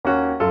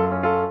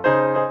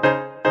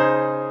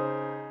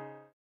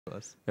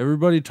house.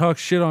 Everybody talks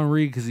shit on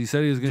Reid because he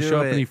said he was going to show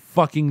up and he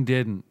fucking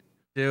didn't.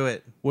 Do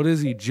it. What is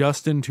he,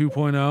 Justin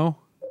 2.0?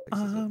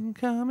 I'm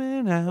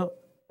coming out.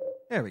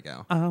 There we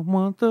go. I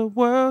want the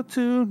world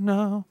to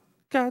know.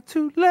 Got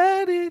to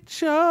let it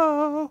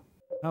show.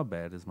 How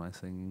bad is my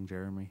singing,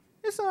 Jeremy?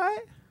 It's all right.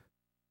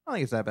 I don't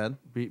think it's that bad.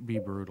 Be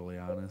brutally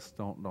honest.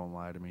 Don't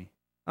lie to me.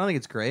 I don't think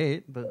it's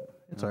great,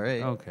 but it's all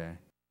right. Okay.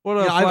 What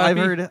up,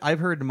 yeah, I've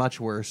heard much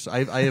worse.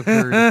 I have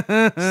heard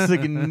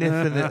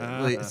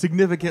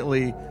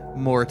significantly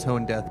more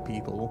tone deaf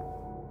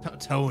people.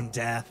 Tone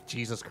deaf,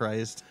 Jesus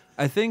Christ.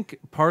 I think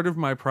part of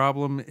my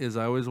problem is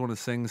I always want to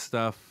sing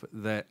stuff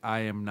that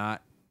I am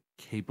not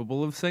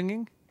capable of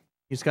singing.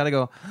 You just gotta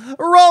go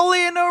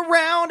rolling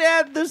around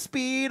at the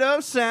speed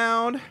of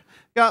sound.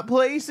 Got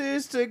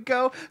places to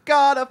go.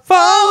 Gotta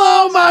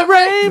follow my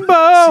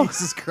rainbow.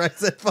 Jesus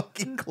Christ, that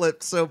fucking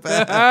clipped so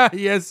bad.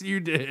 Yes,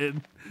 you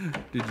did.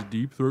 Did you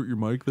deep throat your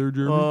mic there,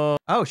 Jeremy?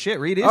 Oh shit,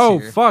 Reid is here.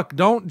 here. Fuck!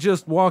 Don't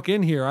just walk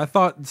in here. I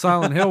thought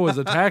Silent Hill was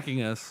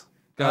attacking us.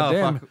 God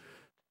damn. Fuck.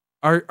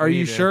 Are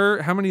you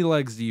sure? How many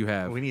legs do you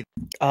have? We need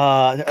two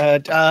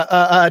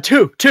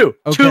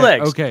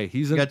legs. Okay,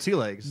 you got 2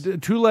 legs.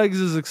 2 legs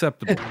is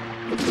acceptable.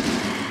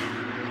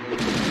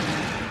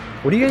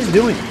 What are you guys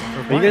doing?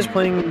 Are you guys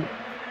playing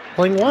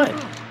what?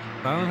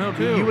 Silent Hill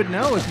 2. You would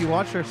know if you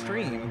watched our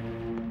stream.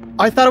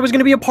 I thought I was going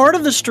to be a part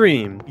of the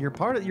stream. You're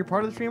part of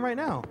the stream right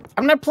now.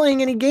 I'm not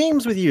playing any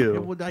games with you. Yeah,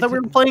 well, I thought we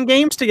were playing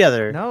games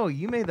together. No,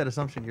 you made that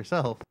assumption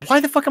yourself. Why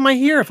the fuck am I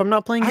here if I'm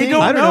not playing games?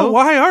 I don't know.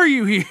 Why are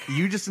you here?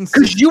 You just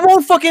because you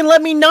won't fucking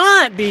let me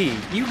not be.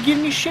 You give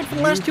me shit for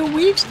the last 2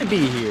 weeks to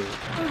be here.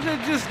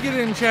 Just get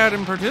in chat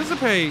and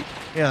participate.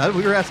 Yeah,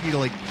 we were asking you to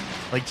like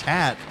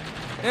chat.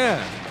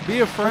 Yeah, be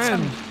a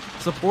friend.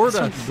 Support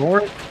us.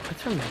 Boring. That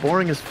sounds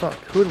boring as fuck.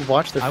 Who would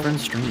watch their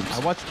friends' streams? I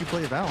watched you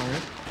play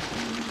Valorant.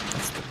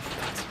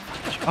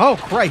 Oh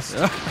Christ!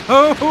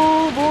 Oh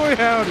boy,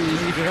 howdy!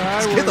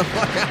 Get the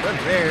fuck out of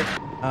there!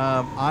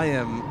 I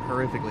am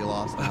horrifically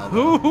lost now.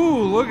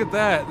 Ooh, look at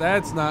that!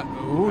 That's not.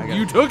 Ooh,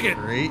 you took it.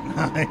 Great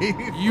knife.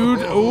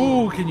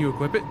 Ooh, can you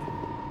equip it?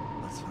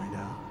 Let's find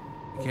out.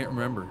 I can't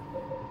remember.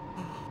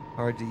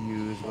 Hard to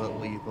use, but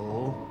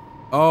lethal.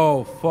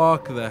 Oh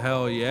fuck the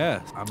hell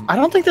yes! I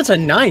don't think that's a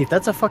knife.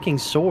 That's a fucking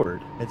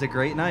sword. It's a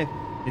great knife.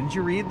 Didn't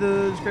you read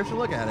the description?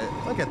 Look at it.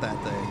 Look at that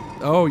thing.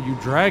 Oh, you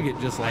drag it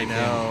just like I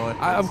know.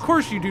 Of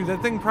course you do.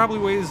 That thing probably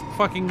weighs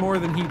fucking more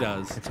than he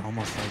does. It's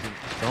almost like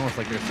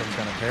there's some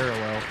kind of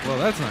parallel. Well,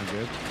 that's not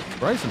good.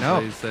 Bryson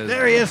says,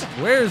 there he is.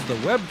 Where's the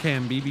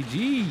webcam,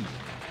 BBG?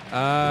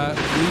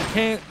 We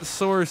can't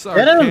source our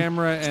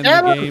camera and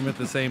the game at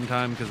the same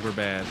time because we're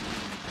bad.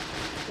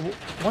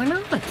 Why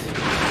not?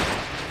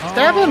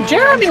 Stab him,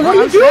 Jeremy! What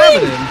are you doing?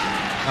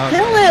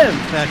 Kill him!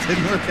 That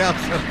didn't work out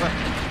so well.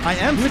 I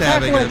am you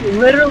stabbing attack him.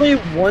 Literally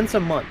once a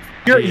month.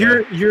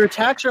 Your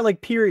attacks are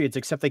like periods,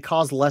 except they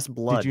cause less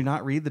blood. Did you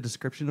not read the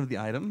description of the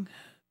item?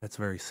 That's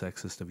very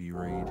sexist of you,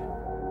 Reid.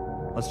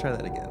 Let's try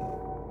that again.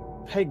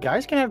 Hey,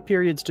 guys can have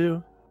periods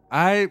too.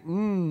 I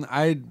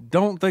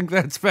don't think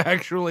that's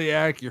factually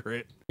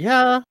accurate.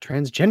 Yeah,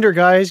 transgender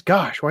guys.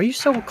 Gosh, why are you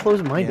so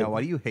close-minded? Yeah,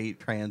 why do you hate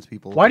trans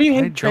people? Why do you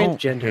hate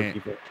transgender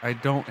people? I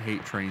don't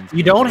hate trans.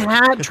 You don't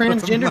have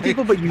transgender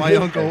people, but you. My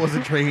uncle was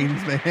a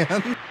trans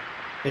man.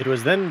 It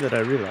was then that I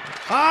realized.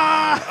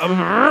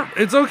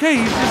 It's okay.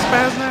 He's just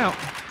spazzing out.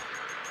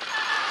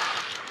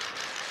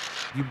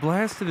 You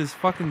blasted his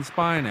fucking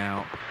spine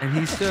out, and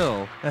he's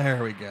still.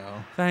 There we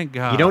go. Thank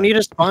God. You don't need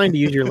a spine to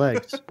use your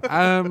legs.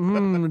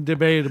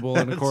 Debatable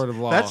in a court of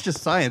law. That's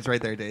just science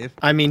right there, Dave.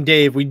 I mean,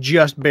 Dave, we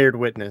just bared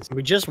witness.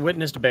 We just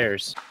witnessed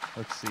bears.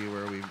 Let's see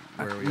where we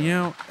are. You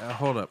know,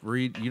 hold up,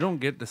 Reid. You don't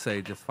get to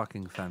say just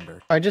fucking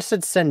Fender. I just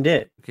said send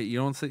it. Okay, you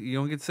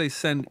don't get to say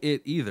send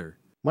it either.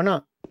 Why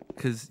not?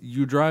 Because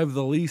you drive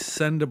the least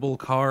sendable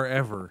car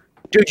ever.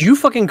 Dude, you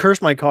fucking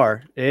cursed my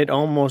car. It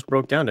almost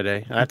broke down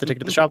today. I have to take it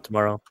to the shop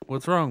tomorrow.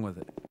 What's wrong with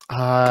it?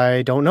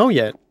 I don't know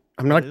yet.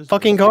 I'm not a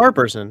fucking car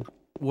person.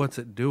 What's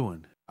it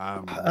doing?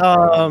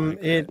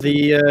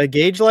 The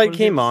gauge light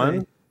came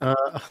on.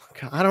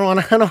 I don't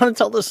want to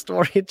tell this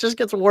story. It just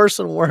gets worse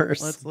and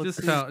worse. Let's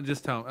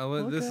just tell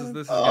him. This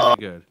is gonna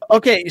be good.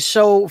 Okay,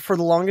 so for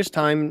the longest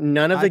time,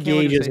 none of the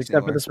gauges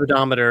except for the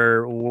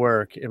speedometer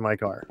work in my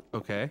car.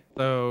 Okay.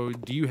 So,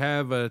 do you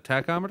have a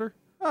tachometer?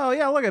 Oh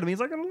yeah, look at him. He's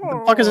like, what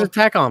the fuck is a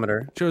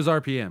tachometer? Shows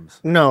RPMs.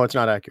 No, it's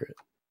not accurate.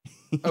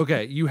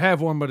 Okay, you have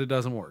one, but it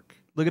doesn't work.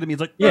 Look at him. He's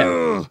like,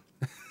 yeah.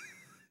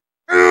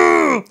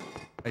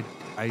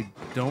 I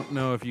don't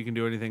know if you can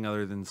do anything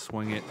other than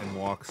swing it and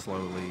walk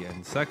slowly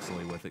and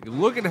sexily with it.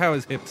 Look at how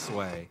his hips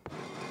sway.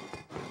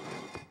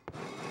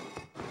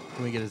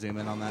 Can we get a zoom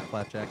in on that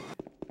flapjack?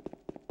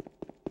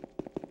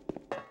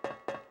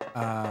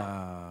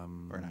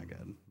 We're not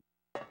good.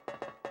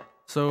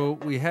 So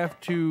we have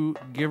to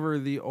give her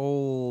the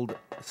old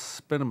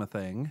spinema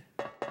thing.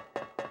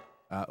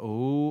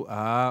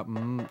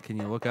 Can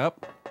you look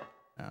up?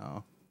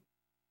 No.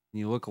 Can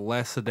you look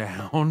less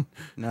down?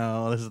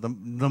 No, this is the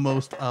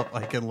most up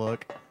I can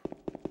look.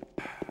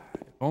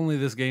 Only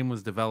this game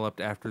was developed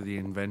after the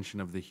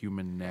invention of the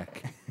human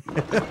neck.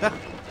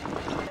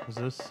 Was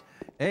this?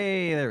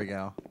 Hey, there we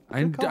go.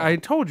 I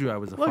told you I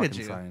was a Look at fucking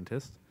you.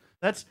 scientist.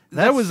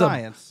 That was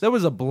science. That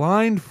was a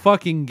blind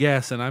fucking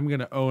guess, and I'm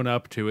gonna own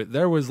up to it.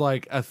 There was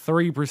like a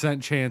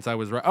 3% chance I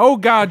was right. Oh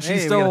God,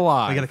 she's still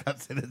alive. We gotta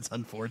cut it. It's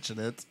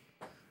unfortunate.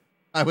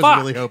 I was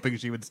really hoping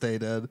she would stay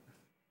dead.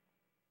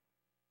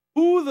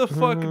 Who the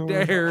fuck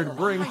dared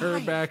bring her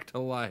back to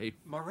life?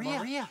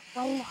 Maria.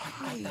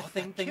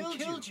 Nothing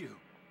killed you.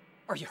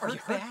 Are you hurt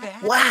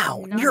bad?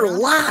 Wow, you're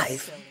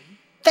alive.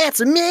 That's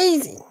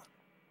amazing.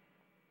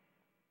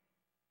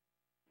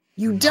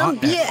 You dumb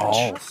Not at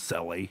all bitch.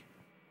 silly.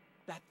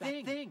 That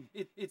thing.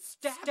 It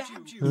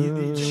stabbed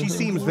you. She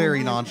seems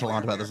very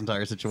nonchalant about this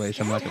entire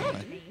situation. I'm not gonna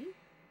lie.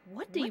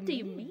 What do you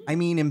mean? I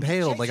mean,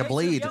 impaled like a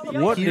blade.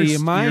 What do you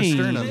mean? Your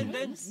sternum.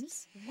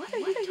 What are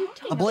you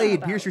talking A blade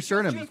about? pierce your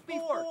sternum.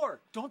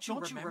 Don't you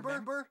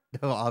remember?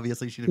 No,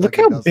 obviously she. Look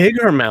how big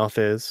her mouth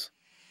is.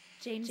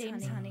 James,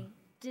 honey,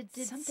 did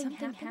something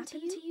happen to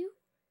you?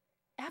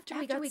 After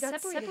we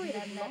got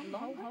separated in that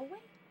long hallway?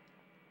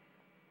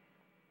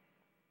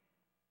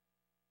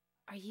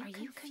 Are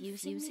you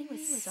confusing me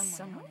with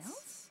someone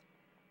else?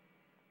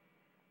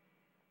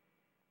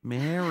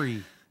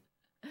 Mary.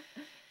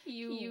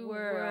 You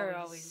were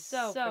always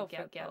so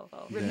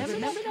forgetful. Remember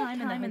that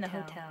time in the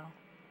hotel?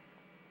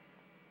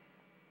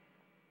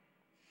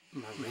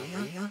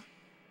 Maria?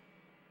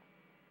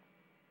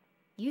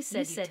 You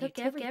said you took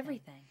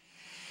everything.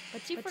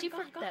 But you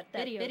forgot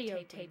that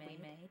videotape we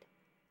made.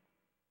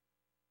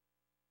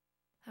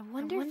 I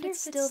wonder if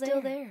it's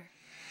still there.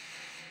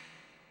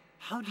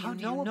 How do you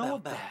know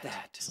about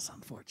that? This is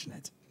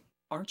unfortunate.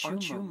 Aren't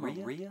you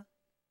Maria?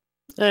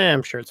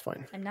 I'm sure it's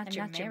fine. I'm not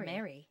your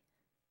Mary.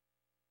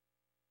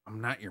 I'm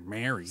not your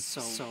Mary.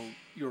 So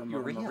you're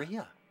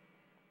Maria?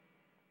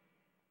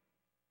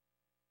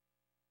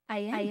 I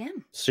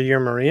am. So you're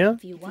Maria?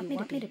 If you want me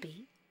to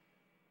be.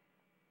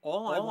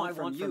 All I want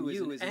from you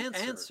is an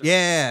answer.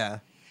 Yeah.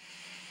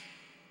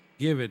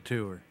 Give it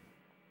to her.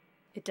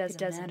 It doesn't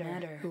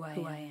matter who I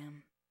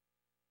am.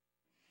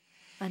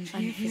 I'm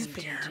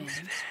invisible, James.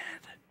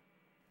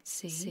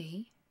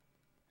 See?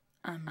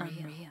 I'm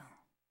real.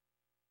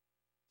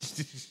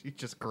 She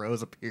just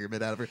grows a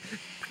pyramid out of her.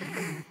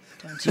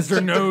 Just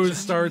her nose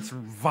starts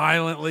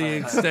violently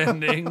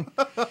extending.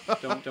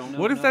 Don't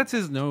What if that's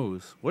his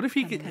nose? What if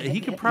he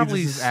could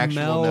probably This is his actual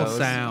smell nose.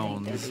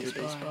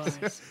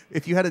 sounds?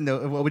 If you had a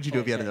nose, what would you do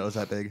if you had a nose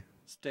that big?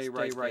 Stay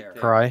right there.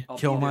 Cry. I'll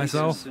Kill be there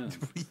myself? soon.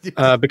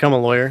 Become a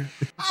lawyer.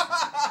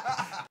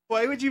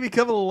 Why would you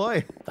become a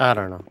lawyer? I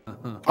don't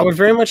know. I would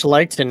very much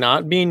like to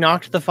not be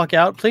knocked the fuck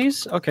out,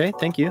 please. Okay,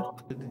 thank you. I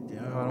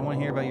don't want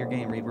to hear about your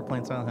game, Reid. We're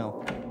playing Silent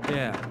Hill.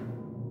 Yeah.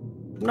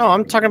 No,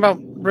 I'm talking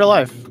about real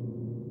life.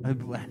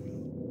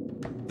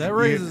 That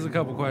raises a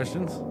couple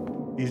questions.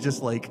 He's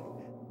just like,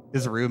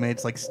 his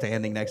roommate's like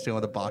standing next to him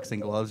with a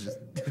boxing gloves, just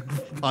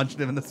punching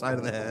him in the side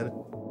of the head.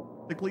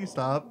 Like, please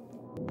stop.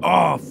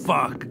 Oh,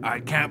 fuck. I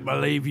can't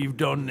believe you've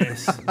done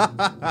this.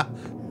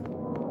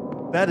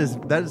 That is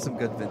some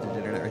good vintage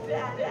internet right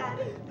there.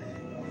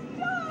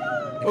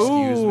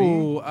 Excuse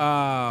me.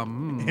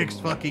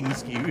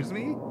 Excuse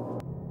me.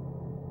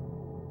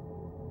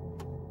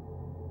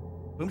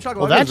 Boom Shock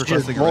Well, Live that's is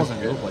just requesting a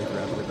Resident Evil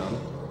playthrough after we're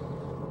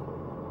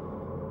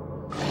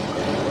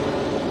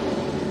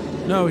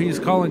done. No, he's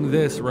calling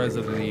this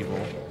Resident Evil.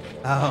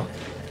 Oh.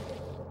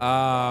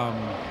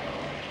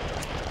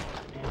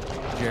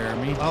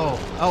 Jeremy.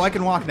 Oh, I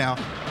can walk now.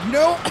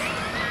 No.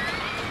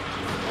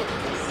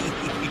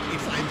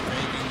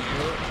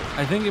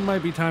 I think it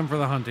might be time for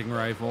the hunting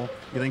rifle.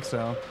 You think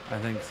so? I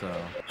think so.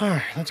 All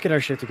right, let's get our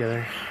shit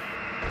together.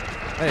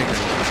 I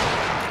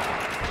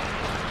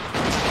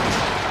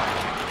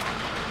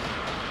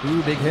agree.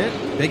 Ooh, big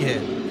hit. Big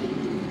hit.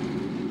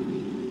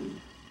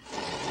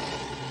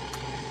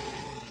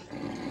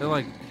 They're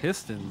like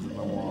pistons in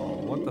the wall.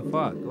 What the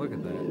fuck? Look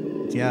at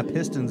that. Yeah,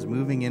 pistons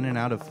moving in and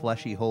out of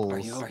fleshy holes. Are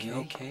you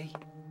okay?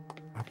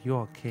 Are you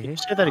okay? Can you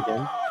say that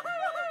again?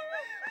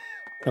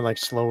 And like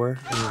slower and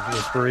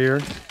whisperier.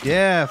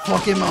 Yeah,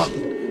 fuck him up.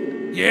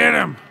 Get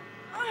him!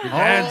 Your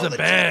dad's a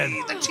bed.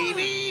 The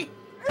TV.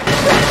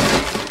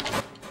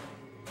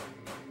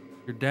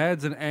 Your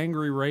dad's an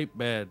angry rape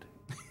bed.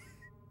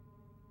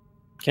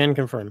 Can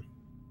confirm.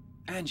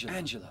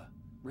 Angela,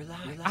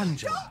 relax.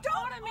 Angela. Don't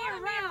order me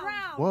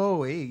around.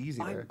 Whoa, hey,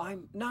 easy there.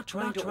 I'm not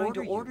trying to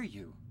order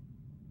you.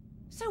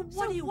 So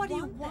what do you want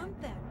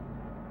then?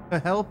 To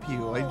help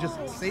you, I just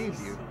saved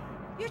you.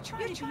 You're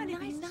trying to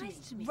be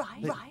nice to me,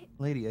 right?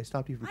 Lady, I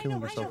stopped you from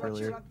killing yourself what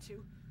earlier. you're up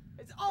to.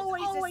 It's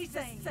always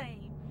the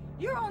same.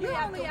 You're only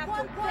after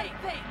one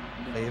thing.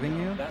 Saving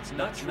you? That's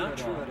not true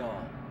at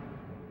all.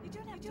 You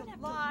don't have to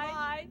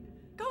lie.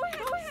 Go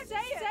ahead, say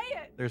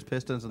it. There's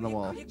pistons in the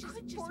wall. You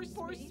could just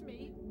force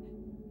me.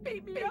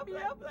 Beat me up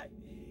like.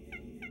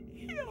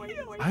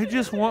 I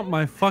just want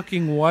my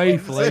fucking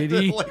wife,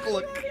 lady. Like,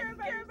 look. Care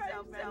about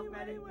yourself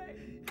anyway.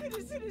 You're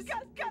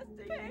disgusting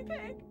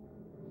pig.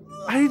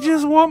 I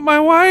just want my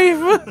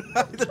wife.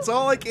 That's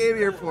all I came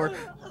here for.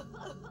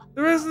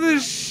 The rest of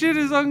this shit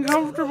is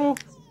uncomfortable.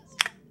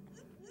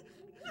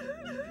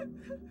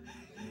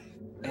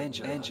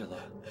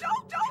 Angela.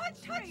 Don't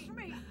touch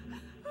me.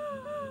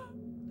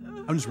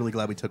 I'm just really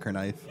glad we took her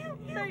knife.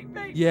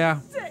 Yeah.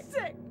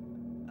 Sick.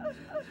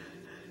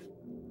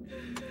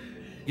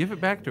 Give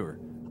it back to her.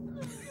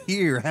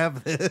 Here,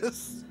 have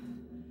this.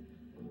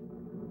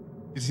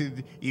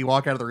 You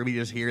walk out of the room, you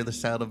just hear the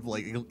sound of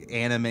like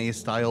anime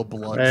style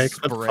blood Wake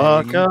spraying. the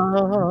fuck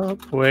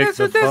up. Wake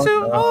the fuck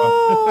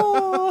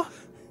up.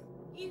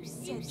 You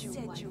said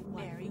your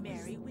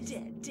Mary was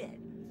dead.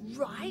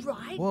 Right?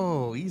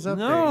 Whoa, he's up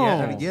No. there.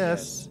 Yeah, I mean,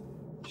 yes.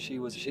 She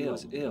was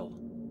ill.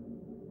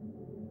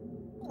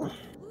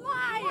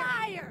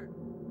 Liar!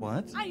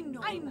 What? I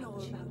know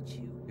about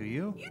you. Do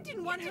you? You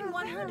didn't want her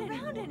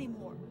around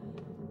anymore.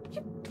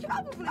 You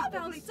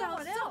probably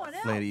found someone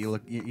else. Lady,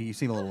 you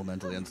seem a little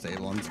mentally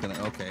unstable. I'm just gonna,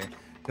 okay.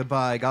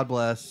 Goodbye, God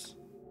bless.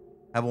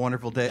 Have a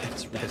wonderful day.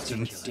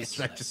 Pistons.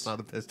 I just saw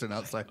the piston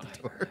outside the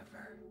door.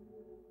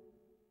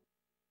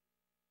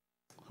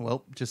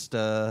 Well, just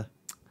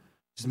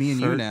me and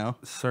you now.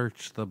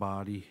 Search the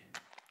body.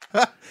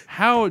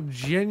 How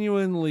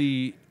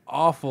genuinely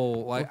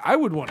awful! Like I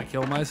would want to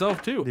kill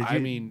myself too.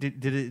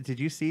 Did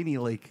you see any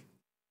like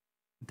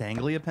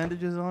dangly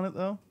appendages on it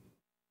though?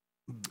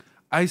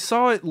 I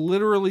saw it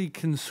literally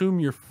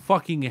consume your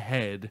fucking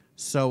head.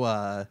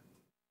 So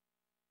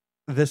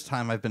this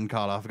time I've been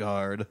caught off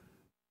guard.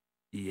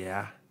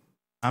 Yeah.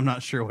 I'm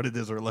not sure what it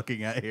is we're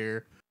looking at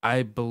here.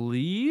 I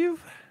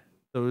believe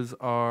those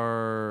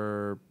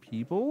are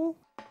people.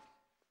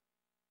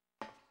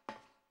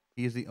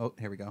 He's the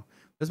here we go.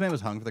 This man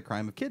was hung for the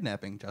crime of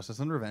kidnapping. Justice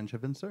and revenge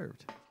have been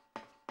served.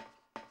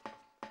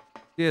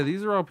 Yeah,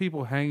 these are all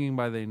people hanging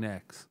by their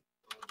necks.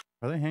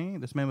 Are they hanging?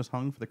 This man was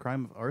hung for the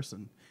crime of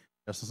arson.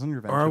 Justice and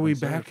revenge. Or are have we been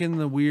served. back in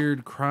the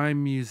weird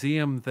crime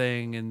museum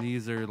thing and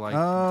these are like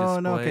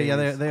displays? No, okay,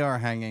 yeah, they are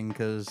hanging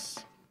because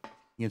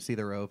you can see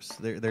the ropes.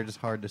 They're just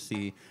hard to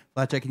see.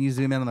 Blackjack, can you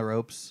zoom in on the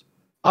ropes?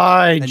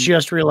 I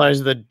just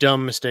realized the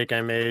dumb mistake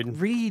I made.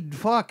 Reid,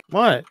 fuck.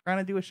 What? Trying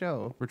to do a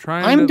show. We're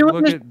trying to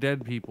look at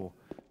dead people.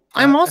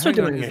 I'm also hang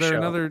on, doing a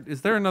show.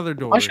 Is there another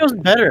door? My show's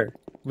better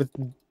with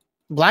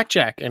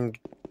blackjack and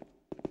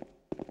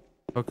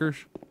hookers.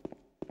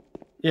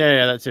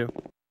 Yeah, that too.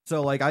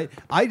 So like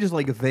I just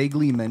like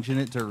vaguely mention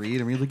it to Reid,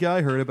 and Reid's like, yeah,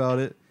 I heard about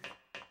it,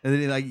 and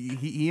then like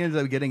he ends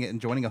up getting it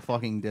and joining a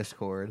fucking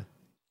Discord.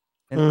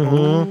 And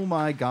oh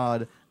my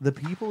god, the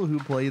people who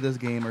play this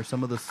game are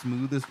some of the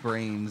smoothest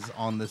brains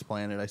on this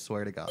planet. I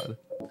swear to God.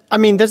 I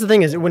mean, that's the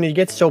thing is when it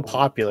gets so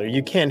popular,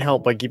 you can't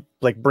help but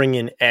bring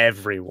in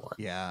everyone.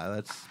 Yeah,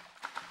 that's.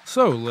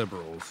 So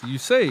liberals, you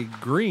say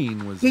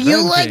green was. Do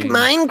you like venting.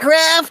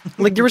 Minecraft?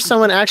 Like there was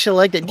someone actually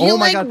like that. Do you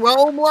like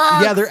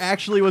Roblox? Yeah, there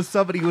actually was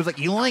somebody who was like,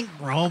 "You like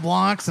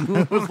Roblox?" And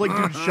I was like,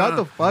 "Dude, shut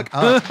the fuck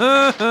up!"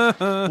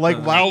 Like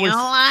while we're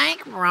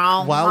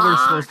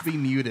supposed to be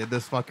muted,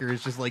 this fucker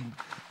is just like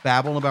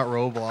babbling about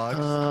Roblox.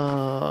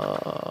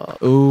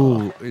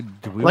 Ooh,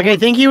 I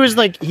think he was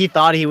like he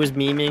thought he was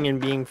memeing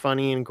and being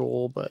funny and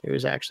cool, but he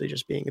was actually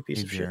just being a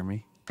piece of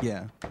Jeremy.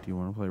 Yeah. Do you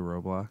want to play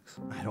Roblox?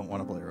 I don't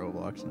want to play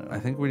Roblox now. I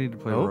think we need to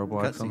play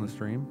Roblox on the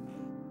stream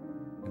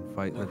and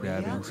fight the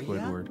Maria? dabbing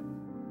Squidward.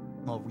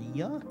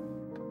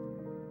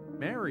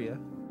 Maria?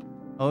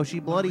 Oh, she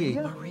bloody.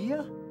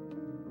 Maria?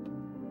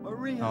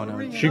 Oh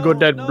no. She got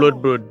that blood.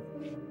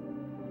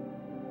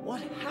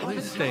 What happened?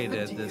 Please stay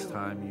dead this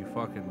time, you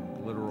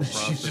fucking literal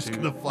prostitute. She's just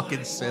gonna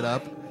fucking sit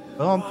up.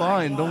 Oh, I'm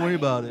fine. Don't worry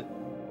about it.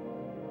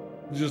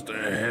 Just a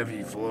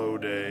heavy flow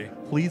day.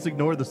 Please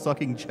ignore the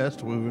sucking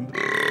chest wound.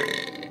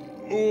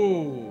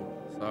 Ooh,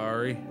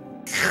 sorry.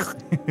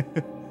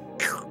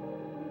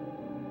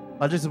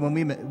 I just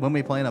when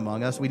we play in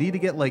Among Us, we need to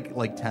get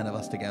like 10 of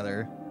us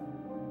together.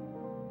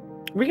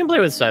 We can play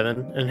with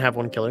 7 and have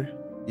one killer.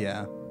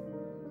 Yeah.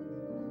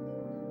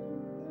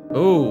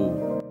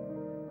 Ooh,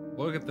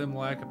 look at them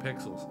lack of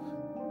pixels.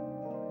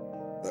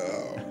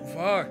 Oh,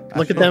 fuck.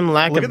 Look at them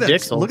lack of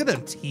dixels. Look at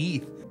them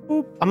teeth.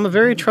 I'm a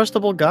very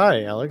trustable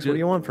guy, Alex. What do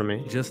you want from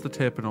me? Just the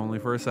tip and only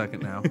for a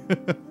second now.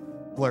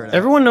 Blur it out.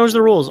 Everyone knows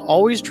the rules.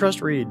 Always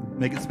trust Reid.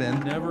 Make it spin.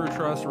 Never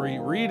trust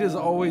Reid. Reid is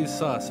always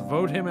sus.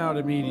 Vote him out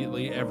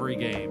immediately every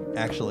game.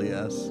 Actually,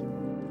 yes.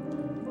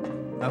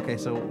 Okay,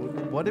 so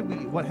what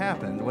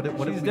happened?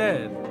 She's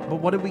dead. But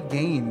what did we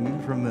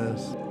gain from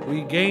this?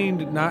 We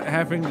gained not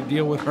having to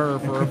deal with her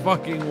for a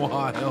fucking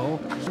while.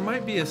 There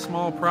might be a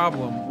small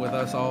problem with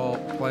us all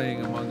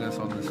playing Among Us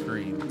on the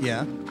stream.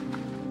 Yeah.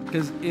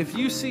 Because if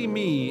you see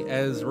me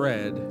as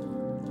Red,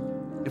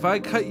 if I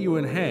cut you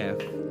in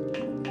half,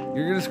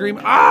 you're gonna scream,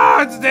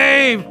 "Ah, it's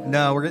Dave!"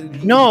 No, we're gonna.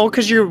 No,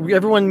 because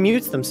everyone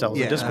mutes themselves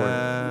in Discord.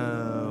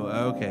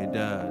 Oh, okay,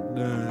 duh.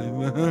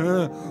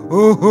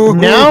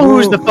 Now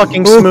who's the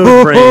fucking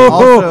smooth brain?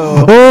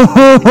 Also.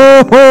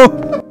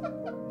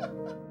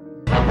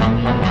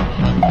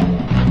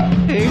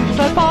 Things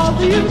that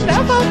bother you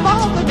never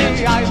bother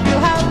me. I feel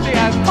happy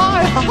and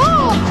fine. Ha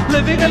ha!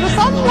 Living in the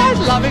sunlight,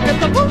 loving in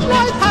the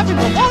moonlight, having a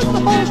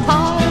wonderful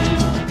time.